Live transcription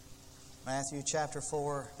Matthew chapter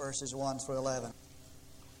 4, verses 1 through 11.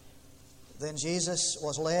 Then Jesus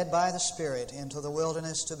was led by the Spirit into the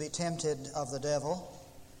wilderness to be tempted of the devil.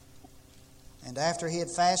 And after he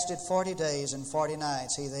had fasted 40 days and 40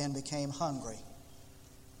 nights, he then became hungry.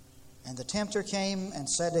 And the tempter came and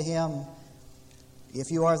said to him,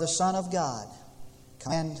 "If you are the Son of God,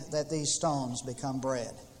 command that these stones become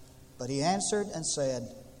bread." But he answered and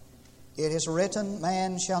said, "It is written,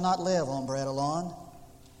 man shall not live on bread alone,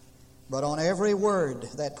 but on every word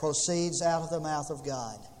that proceeds out of the mouth of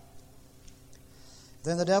God."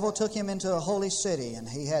 Then the devil took him into a holy city, and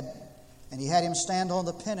he had him stand on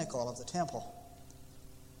the pinnacle of the temple,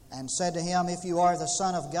 and said to him, "If you are the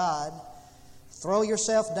Son of God, throw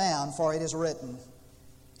yourself down, for it is written,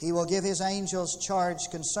 He will give His angels charge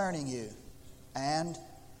concerning you, and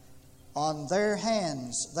on their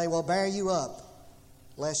hands they will bear you up,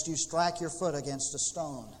 lest you strike your foot against a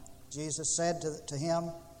stone." Jesus said to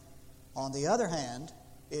him, "On the other hand,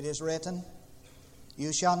 it is written,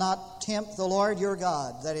 You shall not tempt the Lord your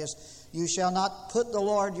God." That is, you shall not put the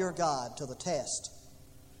Lord your God to the test.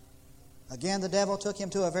 Again, the devil took him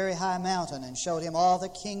to a very high mountain and showed him all the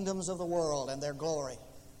kingdoms of the world and their glory.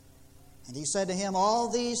 And he said to him, "All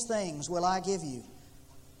these things will I give you,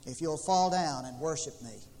 if you'll fall down and worship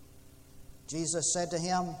me." Jesus said to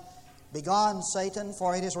him, "Begone, Satan,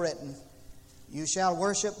 for it is written, You shall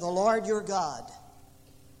worship the Lord your God,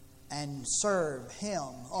 and serve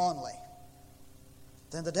Him only."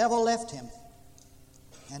 Then the devil left him,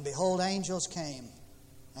 and behold, angels came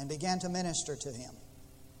and began to minister to him.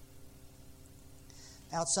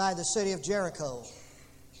 Outside the city of Jericho,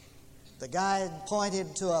 the guide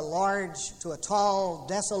pointed to a tall,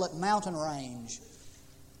 desolate mountain range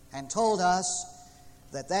and told us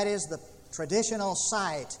that that is the traditional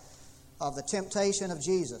site of the temptation of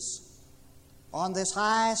Jesus. On this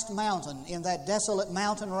highest mountain, in that desolate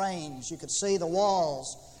mountain range, you could see the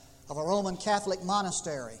walls of a Roman Catholic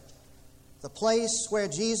monastery, the place where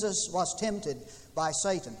Jesus was tempted by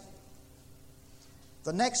Satan.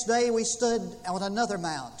 The next day we stood on another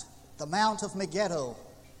mount, the Mount of Megiddo,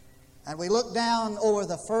 and we looked down over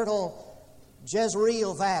the fertile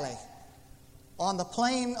Jezreel Valley, on the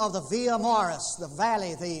plain of the Via Maris, the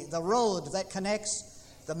valley, the road that connects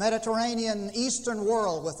the Mediterranean eastern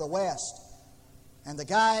world with the west. And the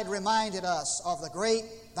guide reminded us of the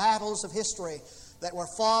great battles of history that were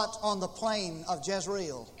fought on the plain of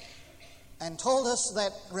Jezreel, and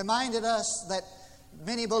reminded us that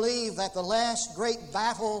many believe that the last great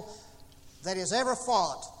battle that is ever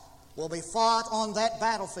fought will be fought on that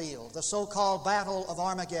battlefield, the so-called Battle of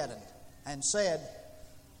Armageddon, and said,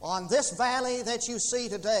 "On this valley that you see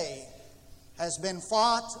today has been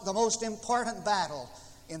fought the most important battle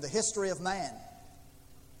in the history of man."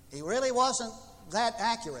 He really wasn't that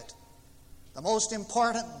accurate. The most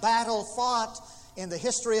important battle fought in the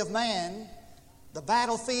history of man, the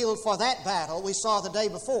battlefield for that battle we saw the day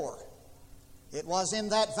before. It was in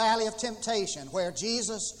that valley of temptation where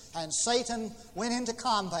Jesus and Satan went into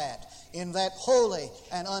combat in that holy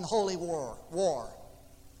and unholy war.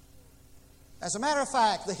 As a matter of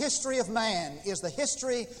fact, the history of man is the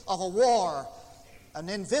history of a war, an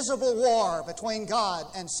invisible war between God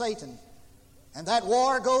and Satan. And that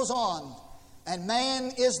war goes on, and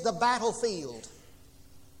man is the battlefield.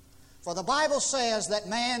 For the Bible says that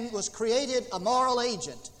man was created a moral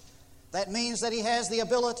agent. That means that he has the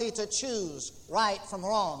ability to choose right from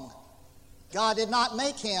wrong. God did not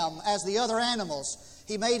make him as the other animals.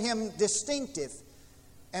 He made him distinctive.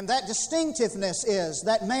 And that distinctiveness is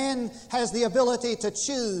that man has the ability to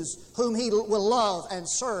choose whom he will love and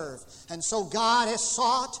serve. And so God has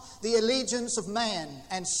sought the allegiance of man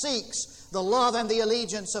and seeks the love and the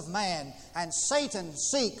allegiance of man. And Satan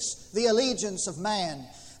seeks the allegiance of man.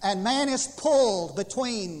 And man is pulled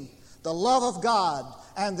between the love of God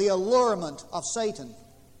and the allurement of Satan.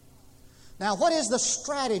 Now, what is the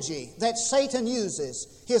strategy that Satan uses,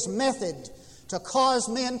 his method to cause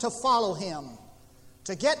men to follow him,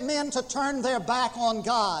 to get men to turn their back on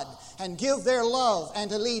God and give their love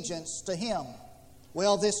and allegiance to Him?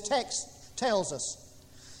 Well, this text tells us.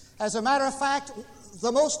 As a matter of fact,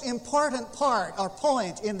 the most important part or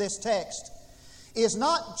point in this text is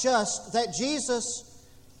not just that Jesus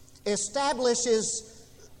establishes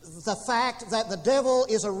the fact that the devil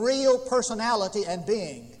is a real personality and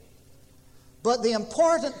being, but the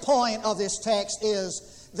important point of this text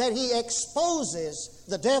is that he exposes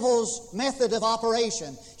the devil's method of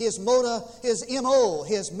operation, his MO,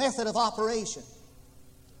 his method of operation.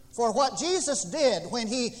 For what Jesus did when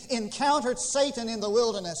he encountered Satan in the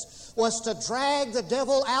wilderness was to drag the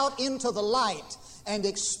devil out into the light and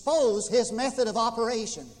expose his method of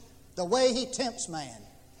operation, the way he tempts man.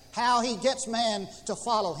 how he gets man to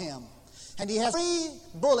follow him. And he has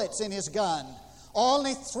 3 bullets in his gun.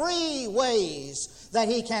 Only 3 ways that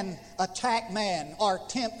he can attack man or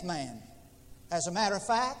tempt man. As a matter of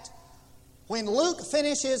fact, when Luke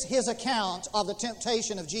finishes his account of the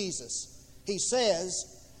temptation of Jesus, he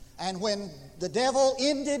says, and when the devil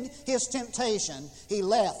ended his temptation, he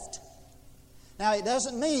left. Now, it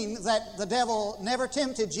doesn't mean that the devil never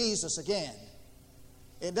tempted Jesus again.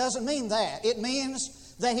 It doesn't mean that. It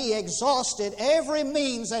means that he exhausted every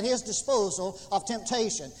means at his disposal of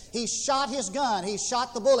temptation. He shot his gun. He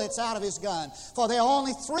shot the bullets out of his gun. For there are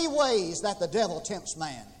only 3 ways that the devil tempts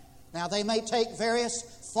man. Now, they may take various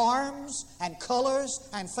forms and colors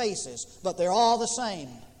and faces, but they're all the same.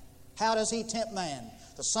 How does he tempt man?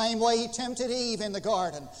 The same way he tempted Eve in the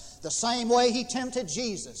garden. The same way he tempted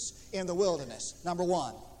Jesus in the wilderness. Number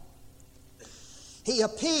 1, he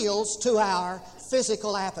appeals to our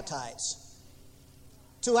physical appetites,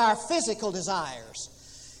 to our physical desires.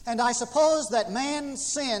 And I suppose that man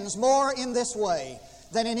sins more in this way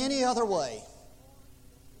than in any other way.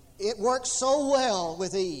 It works so well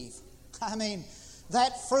with Eve. I mean,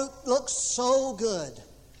 that fruit looks so good.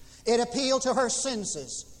 It appealed to her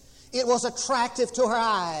senses. It was attractive to her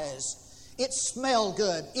eyes. It smelled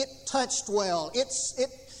good. It touched well.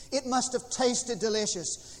 It must have tasted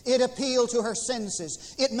delicious. It appealed to her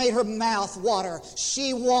senses. It made her mouth water.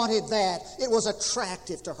 She wanted that. It was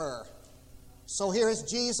attractive to her. So here is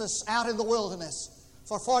Jesus out in the wilderness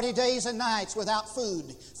for 40 days and nights without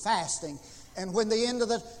food, fasting. And when the end of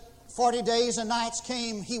the 40 days and nights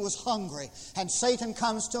came, he was hungry. And Satan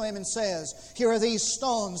comes to him and says, here are these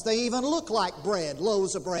stones. They even look like bread,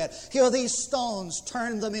 loaves of bread. Here are these stones.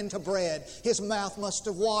 Turn them into bread. His mouth must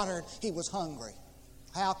have watered. He was hungry.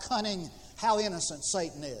 How cunning, how innocent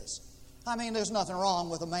Satan is. I mean, there's nothing wrong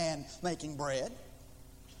with a man making bread.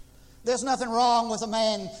 There's nothing wrong with a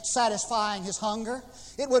man satisfying his hunger.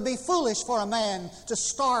 It would be foolish for a man to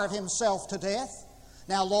starve himself to death.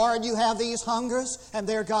 Now, Lord, you have these hungers, and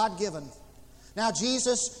they're God-given. Now,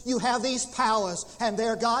 Jesus, you have these powers, and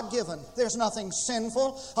they're God-given. There's nothing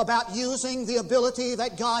sinful about using the ability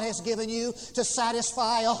that God has given you to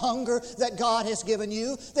satisfy a hunger that God has given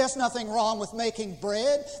you. There's nothing wrong with making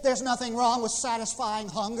bread. There's nothing wrong with satisfying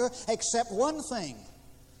hunger, except one thing.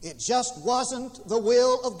 It just wasn't the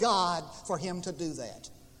will of God for him to do that.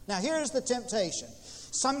 Now, here's the temptation.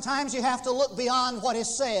 Sometimes you have to look beyond what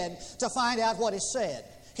is said to find out what is said.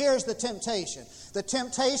 Here's the temptation. The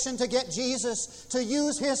temptation to get Jesus to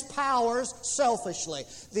use his powers selfishly.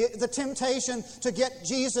 The temptation to get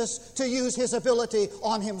Jesus to use his ability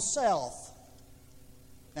on himself.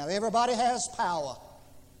 Now, everybody has power.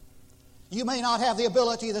 You may not have the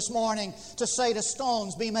ability this morning to say to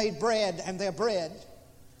stones, be made bread, and they're bread.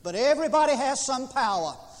 But everybody has some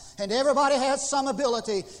power. And everybody has some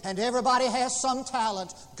ability, and everybody has some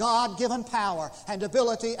talent, God-given power and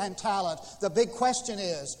ability and talent. The big question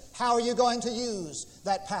is, how are you going to use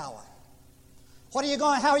that power? How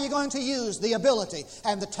are you going to use the ability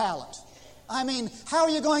and the talent? I mean, how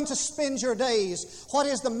are you going to spend your days? What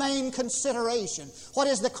is the main consideration? What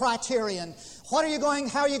is the criterion? How are you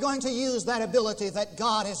going to use that ability that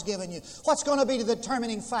God has given you? What's going to be the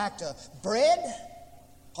determining factor? Bread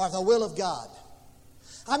or the will of God?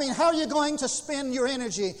 I mean, how are you going to spend your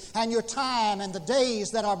energy and your time and the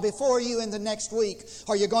days that are before you in the next week?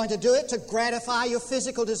 Are you going to do it to gratify your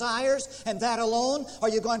physical desires and that alone? Are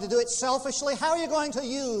you going to do it selfishly? How are you going to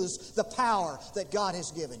use the power that God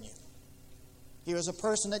has given you? Here is a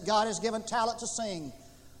person that God has given talent to sing.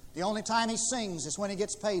 The only time he sings is when he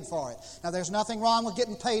gets paid for it. Now, there's nothing wrong with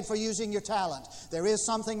getting paid for using your talent. There is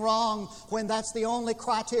something wrong when that's the only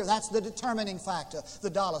criteria. That's the determining factor,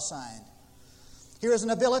 the dollar sign. Here is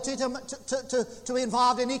an ability to be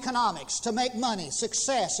involved in economics, to make money,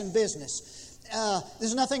 success in business.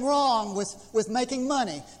 There's nothing wrong with making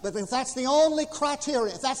money, but if that's the only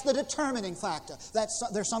criteria, if that's the determining factor,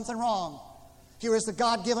 there's something wrong. Here is the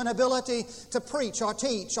God-given ability to preach or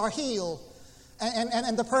teach or heal.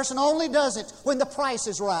 And the person only does it when the price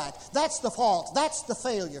is right. That's the fault. That's the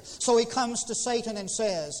failure. So he comes to Satan and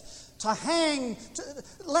says,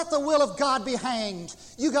 let the will of God be hanged.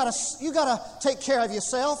 You gotta take care of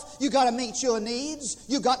yourself. You gotta meet your needs.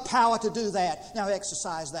 You got power to do that. Now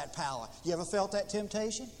exercise that power. You ever felt that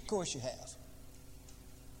temptation? Of course you have.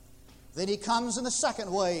 Then he comes in the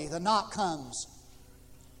second way. The knock comes.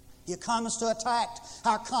 He comes to attack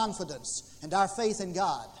our confidence and our faith in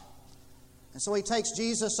God. And so he takes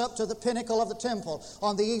Jesus up to the pinnacle of the temple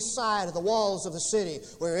on the east side of the walls of the city,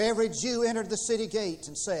 where every Jew entered the city gate,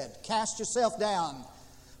 and said, cast yourself down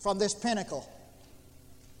from this pinnacle.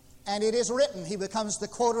 And it is written, he becomes the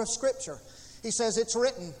quoter of Scripture. He says, it's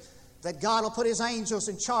written that God will put His angels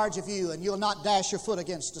in charge of you and you'll not dash your foot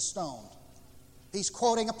against a stone. He's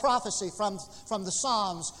quoting a prophecy from the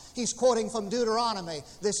Psalms. He's quoting from Deuteronomy.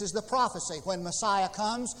 This is the prophecy. When Messiah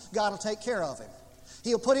comes, God will take care of Him.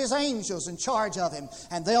 He'll put His angels in charge of Him,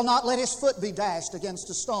 and they'll not let His foot be dashed against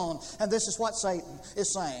a stone. And this is what Satan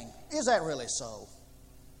is saying. Is that really so?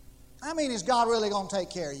 I mean, is God really going to take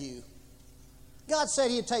care of you? God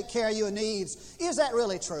said He'd take care of your needs. Is that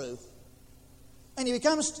really true? And he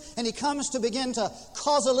comes to begin to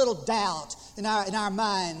cause a little doubt in our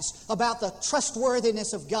minds about the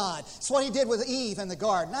trustworthiness of God. It's what He did with Eve in the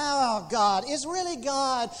garden. Oh, God, is really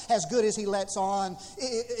God as good as He lets on?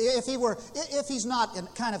 If He's not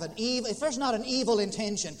kind of an evil, if there's not an evil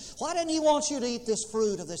intention, why didn't He want you to eat this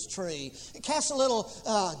fruit of this tree? It casts a little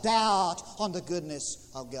doubt on the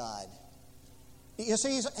goodness of God. You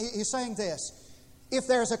see, he's saying this. If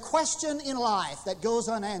there's a question in life that goes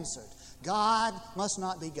unanswered, God must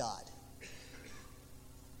not be God.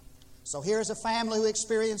 So here's a family who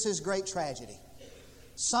experiences great tragedy.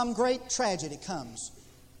 Some great tragedy comes,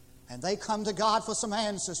 and they come to God for some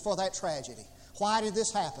answers for that tragedy. Why did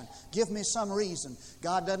this happen? Give me some reason.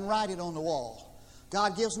 God doesn't write it on the wall.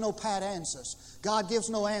 God gives no pat answers. God gives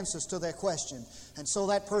no answers to their question. And so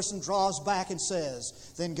that person draws back and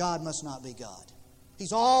says, then God must not be God.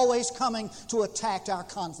 He's always coming to attack our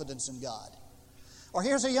confidence in God. Or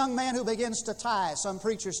here's a young man who begins to tithe. Some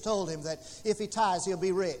preachers told him that if he tithes, he'll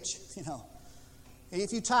be rich. You know,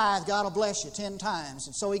 if you tithe, God will bless you 10 times.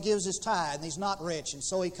 And so he gives his tithe, and he's not rich. And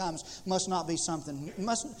so he comes, must not be something,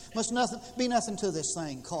 must be nothing to this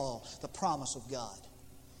thing called the promise of God.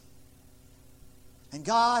 And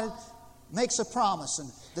God makes a promise, and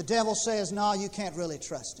the devil says, no, you can't really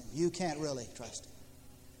trust Him. You can't really trust Him.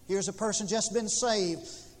 Here's a person just been saved,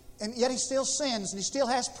 and yet he still sins, and he still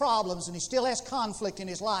has problems, and he still has conflict in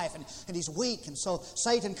his life, and he's weak. And so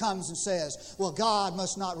Satan comes and says, well, God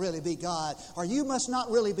must not really be God, or you must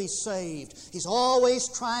not really be saved. He's always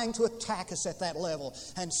trying to attack us at that level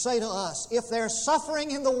and say to us, if there's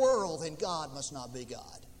suffering in the world, then God must not be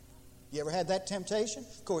God. You ever had that temptation?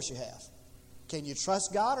 Of course you have. Can you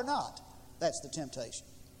trust God or not? That's the temptation.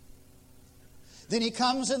 Then he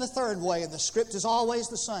comes in the third way, and the script is always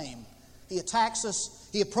the same. He attacks us.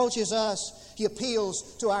 He approaches us. He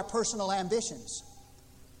appeals to our personal ambitions.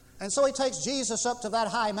 And so he takes Jesus up to that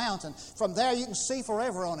high mountain. From there you can see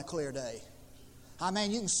forever on a clear day. I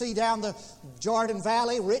mean, you can see down the Jordan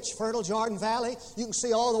Valley, rich, fertile Jordan Valley. You can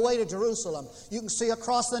see all the way to Jerusalem. You can see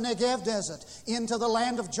across the Negev desert into the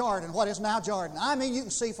land of Jordan, what is now Jordan. I mean, you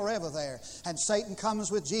can see forever there. And Satan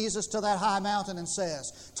comes with Jesus to that high mountain and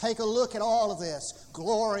says, take a look at all of this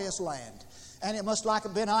glorious land. And it must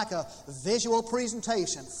have been like a visual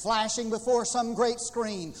presentation, flashing before some great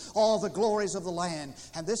screen, all the glories of the land.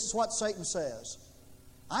 And this is what Satan says.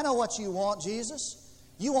 I know what you want, Jesus.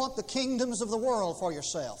 You want the kingdoms of the world for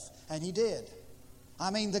yourself. And He did.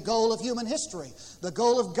 I mean, the goal of human history, the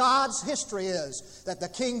goal of God's history is that the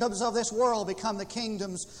kingdoms of this world become the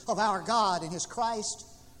kingdoms of our God in His Christ.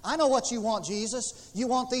 I know what you want, Jesus. You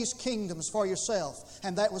want these kingdoms for yourself.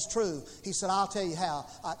 And that was true. He said, I'll tell you how.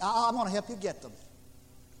 I'm going to help you get them.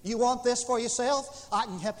 You want this for yourself? I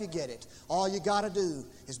can help you get it. All you got to do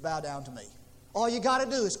is bow down to me. All you got to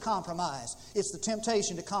do is compromise. It's the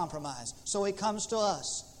temptation to compromise. So He comes to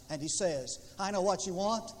us and He says, I know what you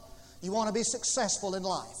want. You want to be successful in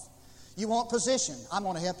life. You want position. I'm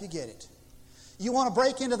going to help you get it. You want to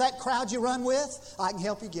break into that crowd you run with? I can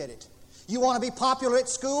help you get it. You want to be popular at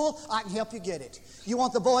school? I can help you get it. You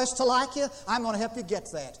want the boys to like you? I'm going to help you get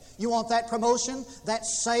that. You want that promotion, that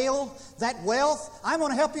sale, that wealth? I'm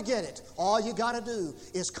going to help you get it. All you got to do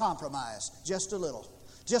is compromise just a little.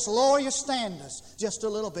 Just lower your standards just a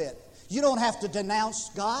little bit. You don't have to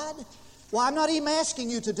denounce God. Well, I'm not even asking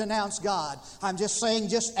you to denounce God. I'm just saying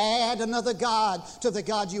just add another God to the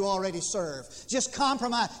God you already serve. Just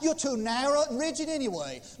compromise. You're too narrow and rigid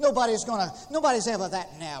anyway. Nobody's ever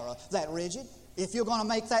that narrow, that rigid. If you're going to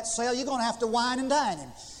make that sale, you're going to have to wine and dine Him.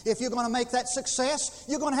 If you're going to make that success,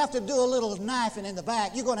 you're going to have to do a little knifing in the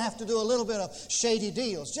back. You're going to have to do a little bit of shady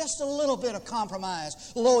deals. Just a little bit of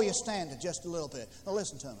compromise. Lower your standard just a little bit. Now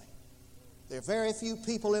listen to me. There are very few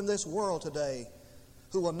people in this world today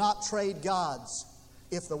who will not trade gods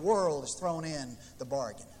if the world is thrown in the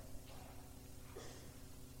bargain.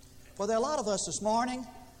 For there are a lot of us this morning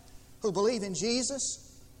who believe in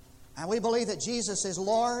Jesus, and we believe that Jesus is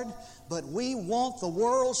Lord, but we want the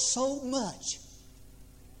world so much.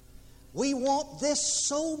 We want this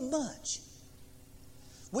so much.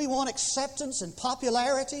 We want acceptance and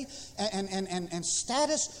popularity and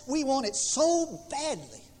status. We want it so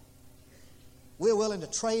badly. We're willing to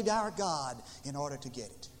trade our God in order to get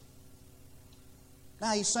it.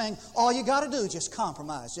 Now he's saying, all you got to do is just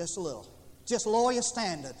compromise just a little. Just lower your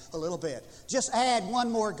standard a little bit. Just add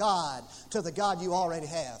one more God to the God you already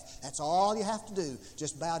have. That's all you have to do.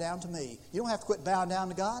 Just bow down to me. You don't have to quit bowing down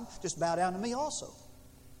to God. Just bow down to me also.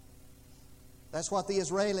 That's what the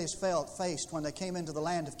Israelis faced when they came into the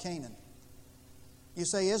land of Canaan. You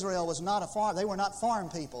say Israel was not a farm. They were not farm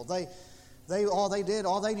people. All they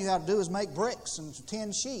knew how to do was make bricks and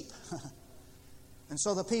tend sheep. And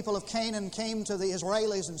so the people of Canaan came to the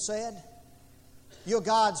Israelis and said, your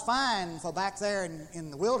God's fine for back there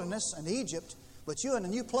in the wilderness in Egypt, but you're in a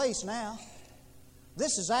new place now.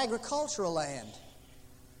 This is agricultural land.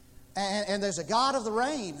 And there's a God of the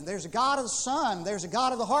rain, and there's a God of the sun, there's a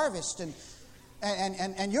God of the harvest,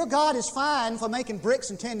 and your God is fine for making bricks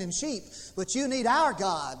and tending sheep, but you need our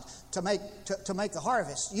God to make the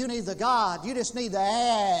harvest. You need the God. You just need to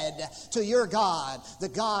add to your God the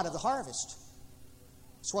God of the harvest.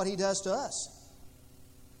 That's what He does to us.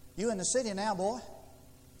 You in the city now, boy.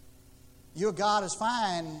 Your God is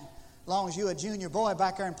fine as long as you're a junior boy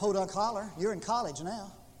back there in Podunk Holler. You're in college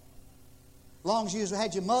now. As long as you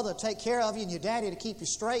had your mother take care of you and your daddy to keep you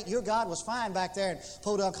straight, your God was fine back there in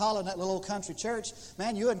Podunk Holler in that little old country church.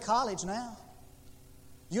 Man, you're in college now.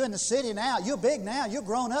 You're in the city now. You're big now. You're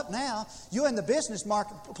grown up now. You're in the business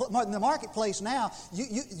in the marketplace now.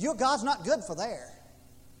 Your God's not good for there.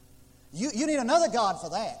 You need another God for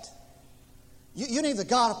that. You need the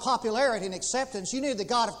God of popularity and acceptance. You need the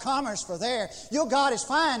God of commerce for there. Your God is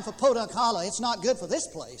fine for Podunk Hollow. It's not good for this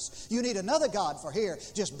place. You need another God for here.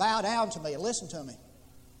 Just bow down to me and listen to me.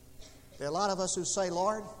 There are a lot of us who say,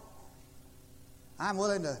 Lord, I'm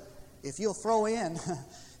willing to, if you'll throw in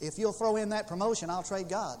that promotion, I'll trade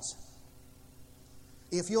God's.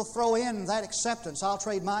 If you'll throw in that acceptance, I'll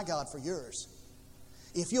trade my God for yours.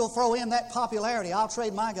 If you'll throw in that popularity, I'll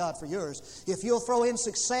trade my God for yours. If you'll throw in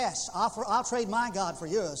success, I'll trade my God for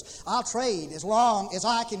yours. I'll trade as long as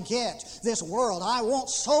I can get this world I want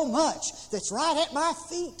so much that's right at my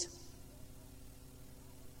feet.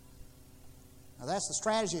 Now that's the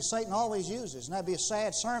strategy Satan always uses, and that'd be a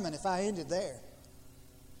sad sermon if I ended there.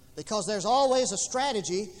 Because there's always a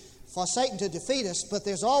strategy for Satan to defeat us, but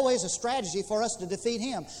there's always a strategy for us to defeat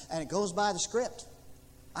him, and it goes by the script.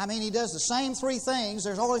 I mean, he does the same three things.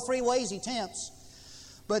 There's only three ways he tempts.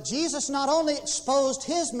 But Jesus not only exposed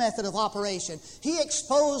his method of operation, he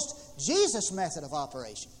exposed Jesus' method of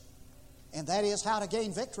operation. And that is how to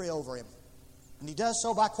gain victory over him. And he does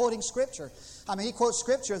so by quoting Scripture. I mean, he quotes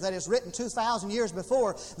Scripture that is written 2,000 years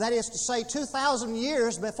before. That is to say, 2,000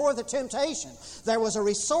 years before the temptation, there was a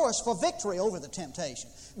resource for victory over the temptation.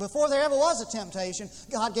 Before there ever was a temptation,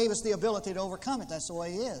 God gave us the ability to overcome it. That's the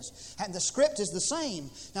way He is. And the script is the same.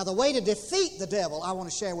 Now, the way to defeat the devil, I want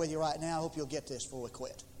to share with you right now. I hope you'll get this before we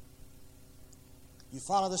quit. You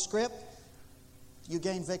follow the script, you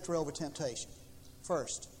gain victory over temptation.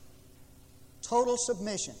 First, total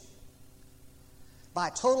submission. By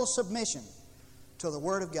total submission to the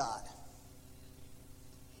Word of God.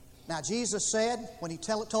 Now, Jesus said, when He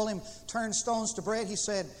told him, turn stones to bread, He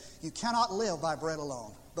said, you cannot live by bread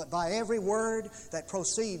alone, but by every word that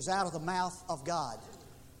proceeds out of the mouth of God.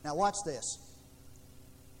 Now, watch this.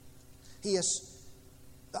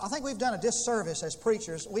 I think we've done a disservice as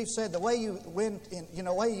preachers. We've said the way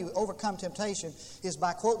you overcome temptation is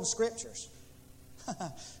by quoting Scriptures.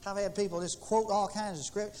 I've had people just quote all kinds of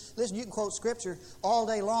Scripture. Listen, you can quote Scripture all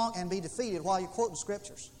day long and be defeated while you're quoting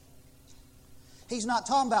Scriptures. He's not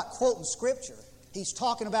talking about quoting Scripture. He's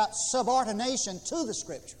talking about subordination to the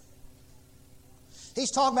Scripture.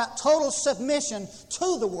 He's talking about total submission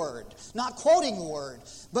to the Word. Not quoting the Word,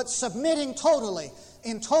 but submitting totally,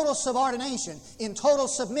 in total subordination, in total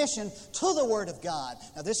submission to the Word of God.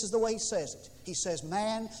 Now this is the way He says it. He says,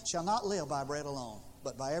 man shall not live by bread alone,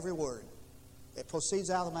 but by every word. It proceeds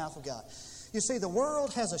out of the mouth of God. You see, the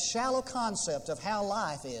world has a shallow concept of how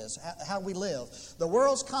life is, how we live. The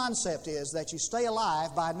world's concept is that you stay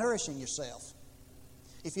alive by nourishing yourself.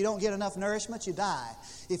 If you don't get enough nourishment, you die.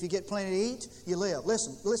 If you get plenty to eat, you live.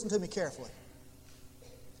 Listen to me carefully.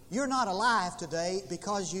 You're not alive today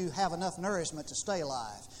because you have enough nourishment to stay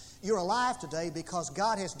alive. You're alive today because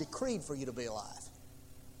God has decreed for you to be alive.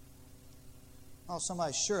 Oh,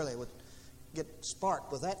 somebody surely would get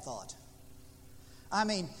sparked with that thought. I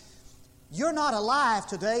mean, you're not alive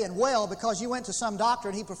today and well because you went to some doctor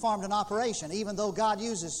and he performed an operation, even though God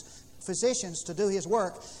uses physicians to do His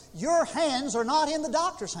work. Your hands are not in the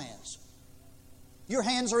doctor's hands. Your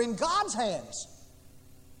hands are in God's hands.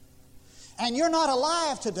 And you're not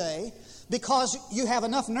alive today because you have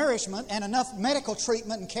enough nourishment and enough medical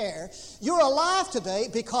treatment and care. You're alive today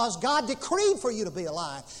because God decreed for you to be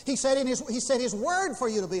alive. He said His word for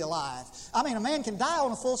you to be alive. I mean, a man can die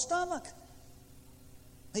on a full stomach.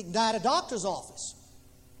 He can die at a doctor's office.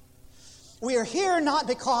 We are here not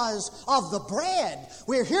because of the bread.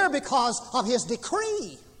 We're here because of His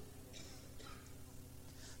decree.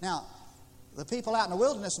 Now, the people out in the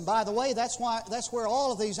wilderness, and by the way, that's where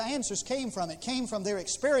all of these answers came from. It came from their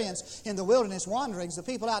experience in the wilderness wanderings. The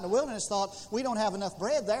people out in the wilderness thought, we don't have enough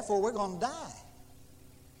bread, therefore we're going to die.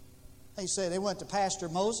 They went to Pastor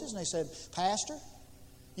Moses and they said, Pastor,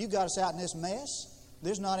 you got us out in this mess.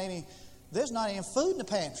 There's not any food in the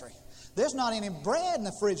pantry. There's not any bread in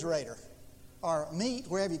the refrigerator or meat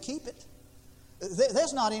wherever you keep it.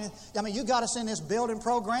 There's not any, you got us in this building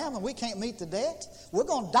program and we can't meet the debt. We're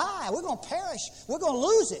going to die. We're going to perish. We're going to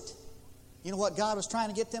lose it. You know what God was trying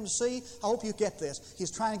to get them to see? I hope you get this. He's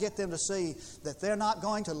trying to get them to see that they're not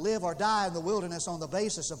going to live or die in the wilderness on the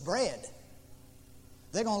basis of bread.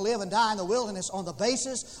 They're going to live and die in the wilderness on the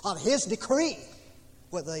basis of His decree,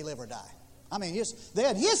 whether they live or die. They're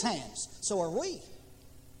in His hands. So are we.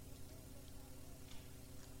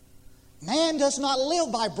 Man does not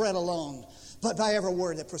live by bread alone, but by every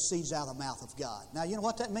word that proceeds out of the mouth of God. Now, you know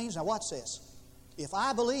what that means? Now, watch this. If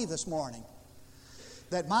I believe this morning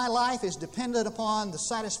that my life is dependent upon the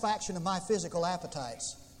satisfaction of my physical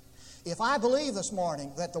appetites, if I believe this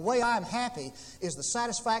morning that the way I'm happy is the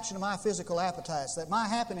satisfaction of my physical appetites, that my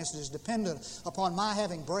happiness is dependent upon my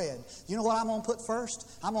having bread, you know what I'm going to put first?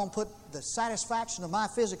 I'm going to put the satisfaction of my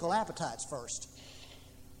physical appetites first.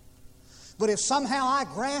 But if somehow I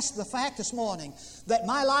grasp the fact this morning that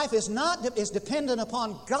my life is dependent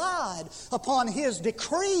upon God, upon His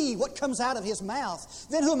decree, what comes out of His mouth,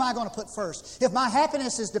 then who am I going to put first? If my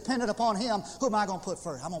happiness is dependent upon Him, who am I going to put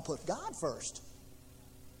first? I'm going to put God first.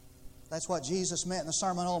 That's what Jesus meant in the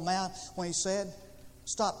Sermon on the Mount when He said,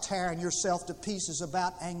 stop tearing yourself to pieces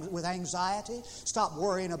with anxiety. Stop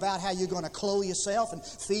worrying about how you're going to clothe yourself and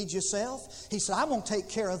feed yourself. He said, I'm going to take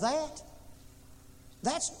care of that.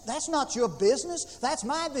 That's not your business. That's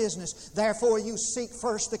my business. Therefore, you seek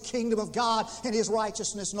first the kingdom of God and His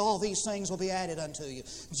righteousness, and all these things will be added unto you.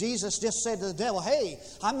 Jesus just said to the devil, hey,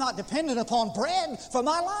 I'm not dependent upon bread for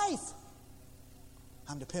my life.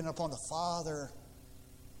 I'm dependent upon the Father.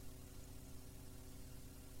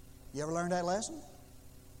 You ever learned that lesson?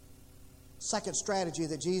 Second strategy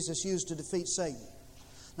that Jesus used to defeat Satan.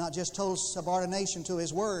 Not just total subordination to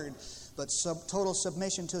His word, but total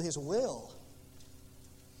submission to His will.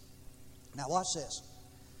 Now watch this.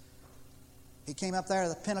 He came up there to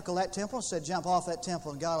the pinnacle of that temple and said, jump off that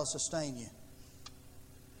temple and God will sustain you.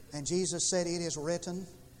 And Jesus said, it is written,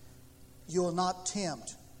 you will not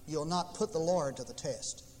tempt, you will not put the Lord to the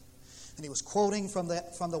test. And he was quoting from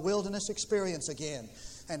the wilderness experience again.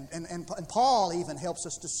 And Paul even helps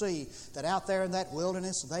us to see that out there in that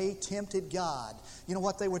wilderness, they tempted God. You know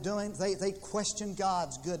what they were doing? They questioned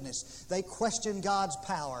God's goodness. They questioned God's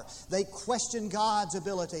power. They questioned God's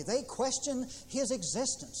ability. They questioned His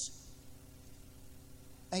existence.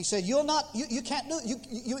 And he said, you can't do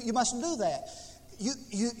it. You mustn't do that.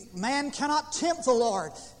 Man cannot tempt the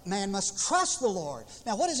Lord. Man must trust the Lord.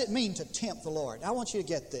 Now, what does it mean to tempt the Lord? I want you to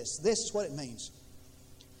get this. This is what it means.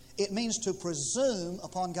 It means to presume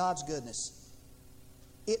upon God's goodness.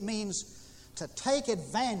 It means to take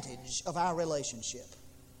advantage of our relationship.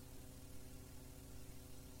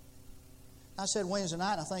 I said Wednesday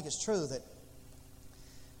night, and I think it's true,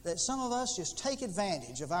 that some of us just take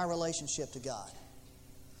advantage of our relationship to God.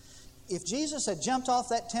 If Jesus had jumped off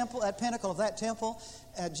that pinnacle of that temple,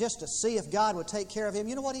 just to see if God would take care of him,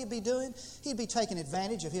 you know what he'd be doing? He'd be taking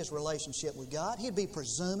advantage of his relationship with God. He'd be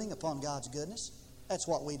presuming upon God's goodness. That's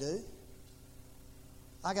what we do.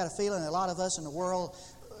 I got a feeling a lot of us in the world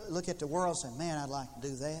look at the world and say, man, I'd like to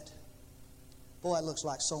do that. Boy, it looks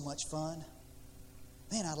like so much fun.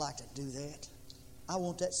 Man, I'd like to do that. I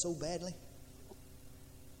want that so badly.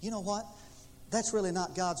 You know what? That's really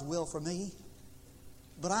not God's will for me.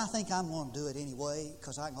 But I think I'm going to do it anyway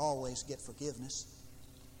because I can always get forgiveness.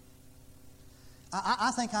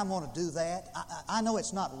 I think I'm going to do that. I know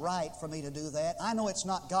it's not right for me to do that. I know it's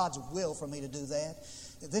not God's will for me to do that.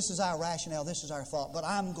 This is our rationale. This is our thought. But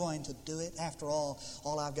I'm going to do it. After all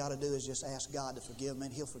I've got to do is just ask God to forgive me,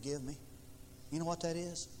 and He'll forgive me. You know what that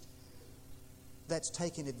is? That's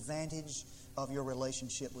taking advantage of your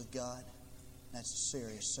relationship with God. That's a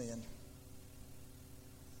serious sin.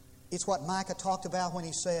 It's what Micah talked about when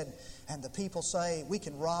he said, and the people say, we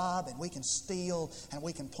can rob and we can steal and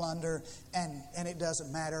we can plunder, and it doesn't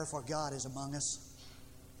matter, for God is among us.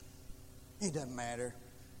 It doesn't matter.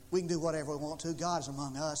 We can do whatever we want to. God's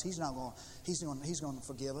among us. He's going to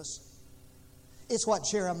forgive us. It's what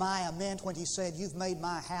Jeremiah meant when he said, "You've made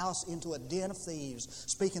my house into a den of thieves."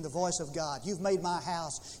 Speaking the voice of God. You've made my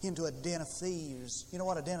house into a den of thieves. You know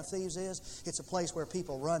what a den of thieves is? It's a place where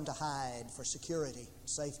people run to hide for security,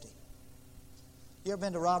 safety. You ever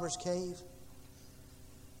been to Robbers Cave?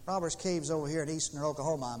 Robbers Cave's over here in eastern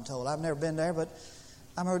Oklahoma, I'm told. I've never been there, but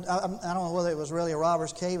I don't know whether it was really a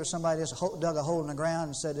robber's cave or somebody just dug a hole in the ground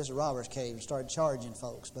and said this is a robber's cave and started charging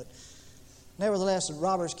folks. But nevertheless, a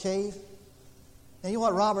robber's cave. And you know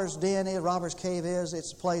what robber's den is, robber's cave is?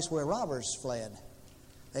 It's a place where robbers fled.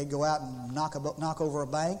 They'd go out and knock over a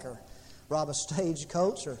bank or rob a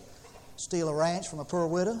stagecoach or steal a ranch from a poor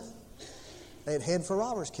widow. They'd head for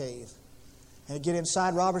robber's cave. And they'd get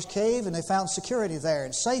inside robber's cave and they found security there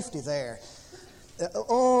and safety there.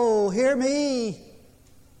 Oh, hear me.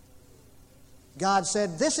 God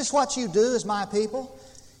said, "This is what you do as my people.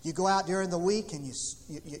 You go out during the week and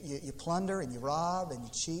you plunder and you rob and you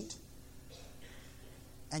cheat.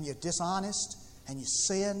 And you're dishonest and you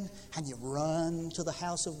sin and you run to the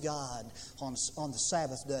house of God on the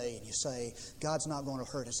Sabbath day and you say, God's not going to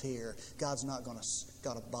hurt us here. God's not going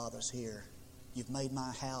to bother us here. You've made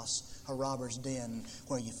my house a robber's den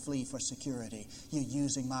where you flee for security. You're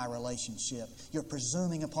using my relationship. You're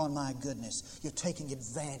presuming upon my goodness. You're taking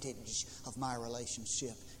advantage of my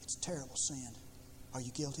relationship. It's terrible sin. Are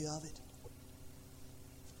you guilty of it?"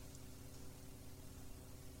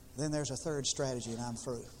 Then there's a third strategy, and I'm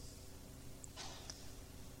through.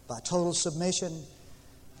 By total submission,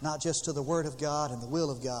 not just to the Word of God and the will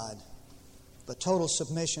of God, but total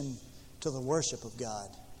submission to the worship of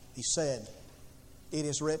God. He said, "It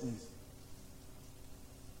is written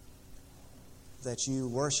that you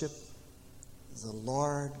worship the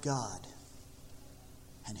Lord God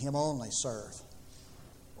and Him only serve."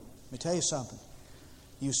 Let me tell you something.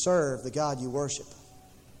 You serve the God you worship.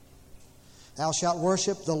 "Thou shalt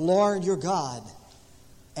worship the Lord your God,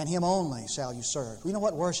 and Him only shall you serve." You know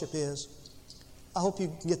what worship is? I hope you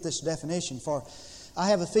can get this definition, for I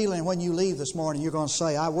have a feeling when you leave this morning you're going to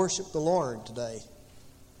say, "I worshiped the Lord today.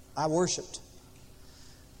 I worshiped."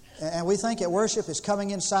 And we think that worship is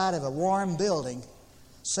coming inside of a warm building,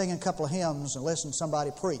 singing a couple of hymns and listening to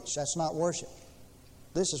somebody preach. That's not worship.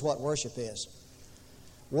 This is what worship is.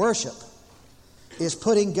 Worship is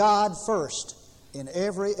putting God first in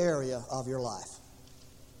every area of your life.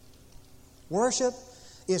 Worship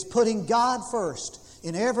is putting God first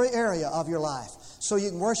in every area of your life. So you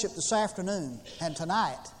can worship this afternoon and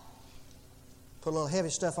tonight. Put a little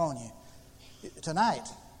heavy stuff on you. Tonight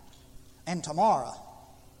and tomorrow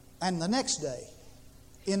and the next day.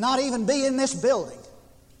 And not even be in this building.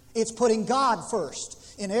 It's putting God first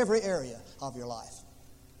in every area of your life.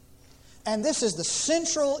 And this is the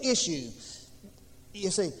central issue.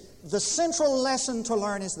 You see, the central lesson to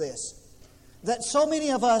learn is this: that so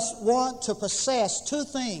many of us want to possess two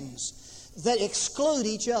things that exclude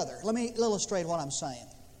each other. Let me illustrate what I'm saying.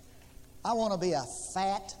 I want to be a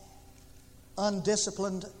fat,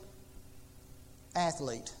 undisciplined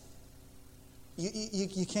athlete.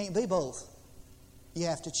 You can't be both. You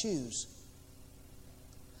have to choose.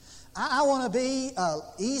 I want to be an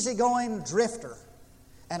easygoing drifter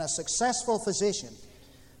and a successful physician,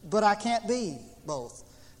 but I can't be both.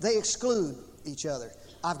 They exclude each other.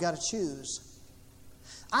 I've got to choose.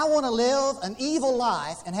 I want to live an evil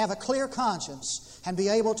life and have a clear conscience and be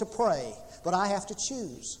able to pray, but I have to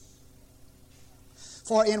choose.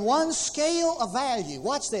 For in one scale of value,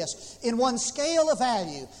 watch this, in one scale of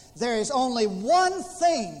value, there is only one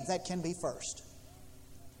thing that can be first.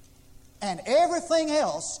 And everything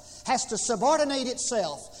else has to subordinate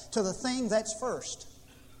itself to the thing that's first.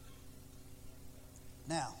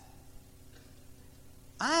 Now,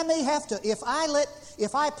 I may have to, if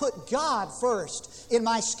I put God first in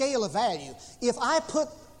my scale of value, if I put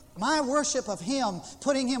my worship of Him,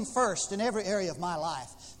 putting Him first in every area of my life,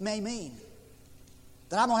 may mean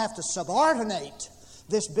that I'm going to have to subordinate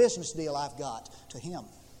this business deal I've got to Him.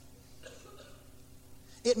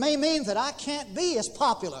 It may mean that I can't be as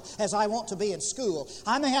popular as I want to be in school.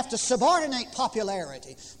 I may have to subordinate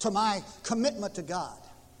popularity to my commitment to God.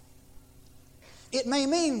 It may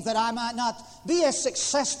mean that I might not be as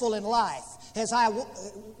successful in life as I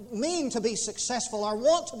mean to be successful or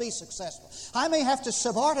want to be successful. I may have to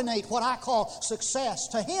subordinate what I call success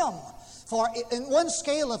to Him. For in one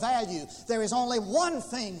scale of value, there is only one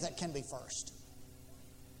thing that can be first.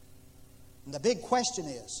 And the big question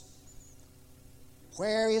is,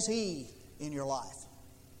 where is He in your life?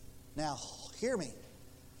 Now, hear me.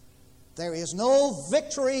 There is no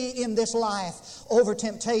victory in this life over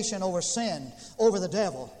temptation, over sin, over the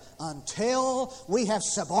devil, until we have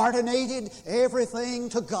subordinated everything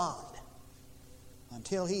to God,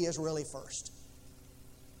 until He is really first.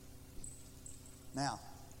 Now,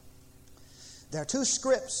 there are two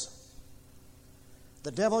scripts.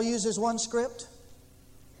 The devil uses one script,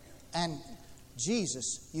 and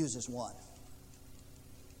Jesus uses one.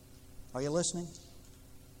 Are you listening?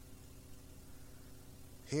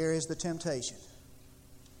 Here is the temptation.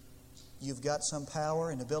 You've got some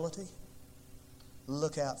power and ability.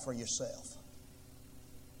 Look out for yourself.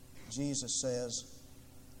 Jesus says,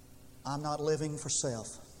 I'm not living for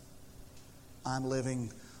self. I'm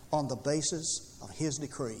living on the basis of His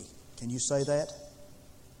decree. Can you say that?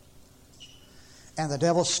 And the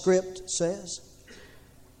devil's script says,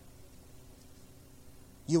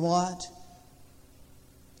 you want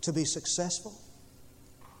to be successful?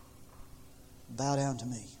 Bow down to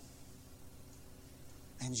me.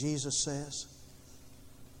 And Jesus says,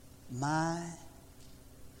 my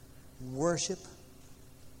worship,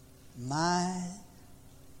 my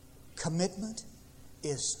commitment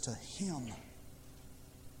is to Him.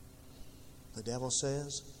 The devil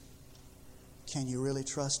says, can you really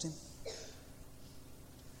trust Him?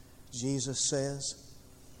 Jesus says,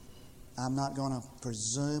 I'm not going to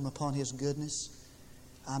presume upon His goodness.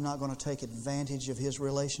 I'm not going to take advantage of His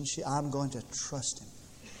relationship. I'm going to trust Him,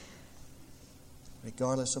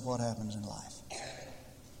 regardless of what happens in life.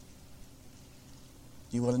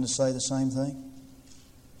 You willing to say the same thing?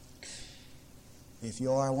 If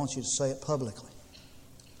you are, I want you to say it publicly.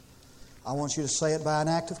 I want you to say it by an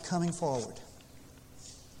act of coming forward.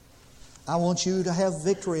 I want you to have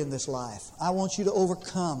victory in this life. I want you to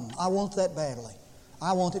overcome. I want that badly.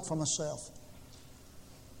 I want it for myself.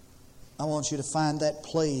 I want you to find that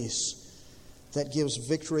place that gives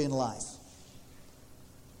victory in life.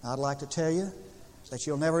 I'd like to tell you that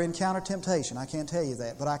you'll never encounter temptation. I can't tell you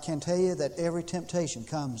that. But I can tell you that every temptation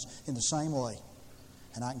comes in the same way.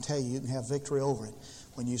 And I can tell you can have victory over it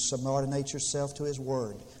when you subordinate yourself to His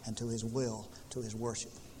Word and to His will, to His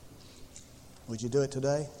worship. Would you do it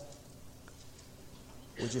today?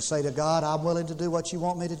 Would you say to God, I'm willing to do what you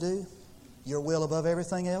want me to do? Your will above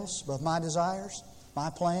everything else, above my desires,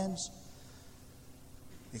 my plans.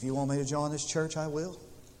 If you want me to join this church, I will.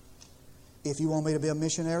 If you want me to be a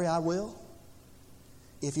missionary, I will.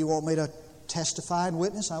 If you want me to testify and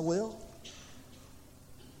witness, I will.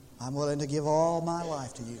 I'm willing to give all my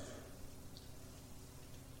life to you.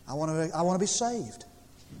 I want to be saved.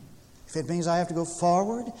 If it means I have to go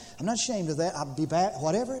forward, I'm not ashamed of that. I'll be back,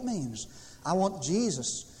 whatever it means. I want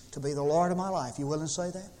Jesus to be the Lord of my life. You willing to say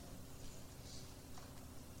that?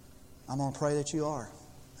 I'm going to pray that you are,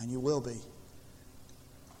 and you will be.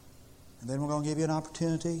 And then we're going to give you an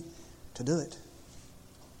opportunity to do it.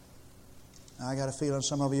 Now, I got a feeling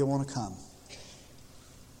some of you want to come,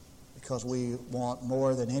 because we want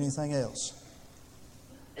more than anything else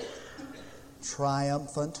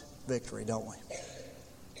triumphant victory, don't we?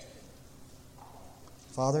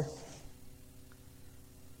 Father,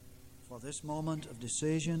 for this moment of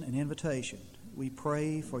decision and invitation, we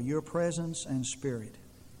pray for your presence and spirit,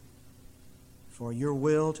 for your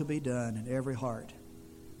will to be done in every heart.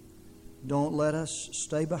 Don't let us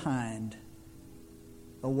stay behind,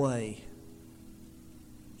 away.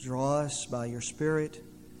 Draw us by your Spirit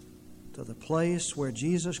to the place where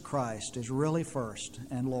Jesus Christ is really first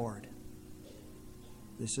and Lord.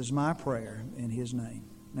 This is my prayer in His name.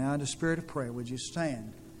 Now, in the spirit of prayer, would you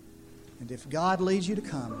stand? And if God leads you to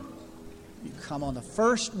come, you come on the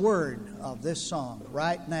first word of this song.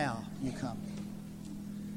 Right now, you come.